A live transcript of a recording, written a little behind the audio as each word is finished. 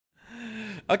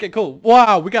Okay, cool.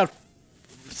 Wow, we got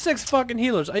 6 fucking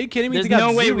healers. Are you kidding me? There's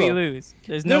no way we lose.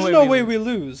 There's no way we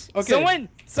lose. Okay.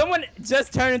 Someone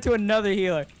just turned into another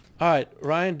healer. Alright,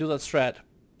 Ryan, do that strat.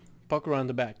 Poke around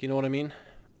the back. You know what I mean?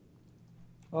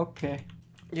 Okay.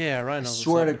 Yeah, Ryan I knows.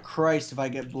 swear to Christ, if I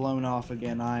get blown off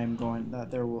again, I am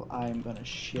gonna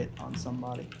shit on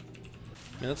somebody.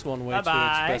 Yeah, that's one way to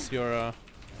express your. Oh,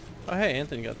 hey,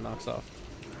 Anthony got knocks off.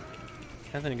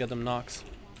 Anthony got them knocks.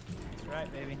 That's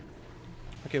right, baby.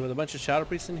 Okay, with a bunch of Shadow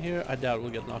Priests in here, I doubt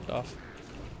we'll get knocked off.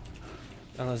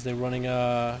 Unless they're running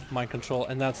mind control,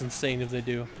 and that's insane if they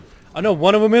do. I know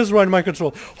one of them is running mind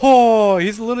control. Oh,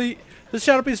 he's literally the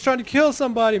Shadow Priest is trying to kill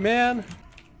somebody, man.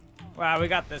 Wow, we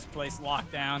got this place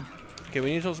locked down. Okay,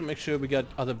 we need to also make sure we got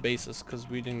other bases because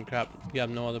we didn't grab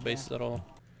no other bases at all.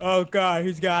 Oh god,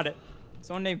 who's got it?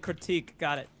 Someone named Critique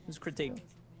got it. Who's Critique?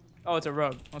 Oh, it's a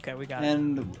rogue. Okay, we got it.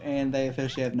 And they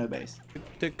officially have no base.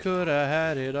 They could have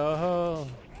had it all.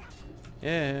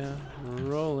 Yeah,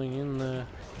 rolling in the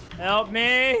Help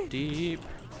me! deep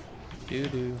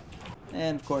doo-doo.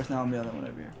 And of course now I'm the other one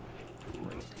over here.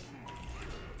 Great.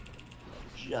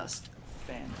 Just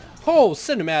fantastic. Oh,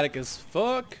 cinematic as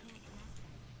fuck.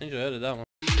 I need to edit that one.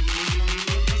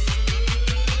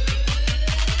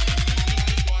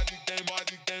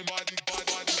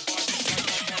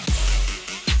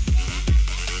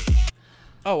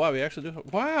 Oh wow, we actually do.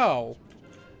 Wow.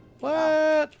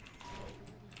 What?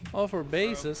 All for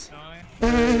bases.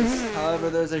 However,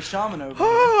 there's a shaman over here.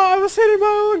 Oh, I was hitting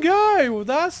my own guy.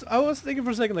 I was thinking for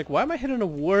a second, like, why am I hitting a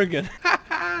worgen?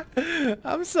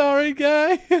 I'm sorry,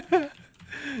 guy.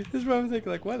 This rogue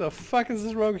thinking, like, why the fuck is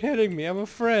this rogue hitting me? I'm a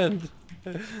friend.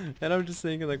 And I'm just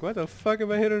thinking, like, why the fuck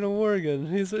am I hitting a worgen?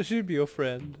 He should be a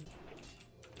friend.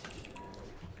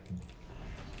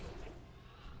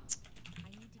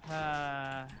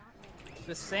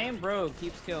 The same rogue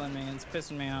keeps killing me and it's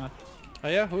pissing me off. Oh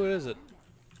yeah, who is it?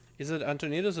 Is it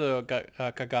Antonidas or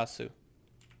Kagasu?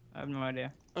 I have no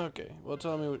idea. Okay, well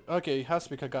tell me. Okay, it has to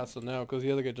be Kagasu now because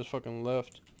the other guy just fucking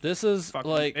left. This is Fucking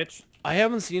like bitch. I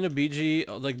haven't seen a BG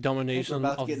like domination We're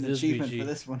about to of get an this achievement BG. for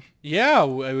this one. Yeah,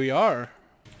 we are.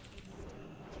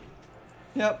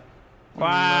 Yep.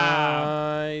 Wow.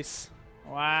 Nice.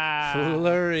 Wow.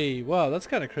 Flurry. Wow, that's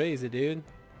kind of crazy, dude.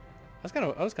 That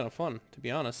was kind of fun, to be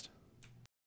honest.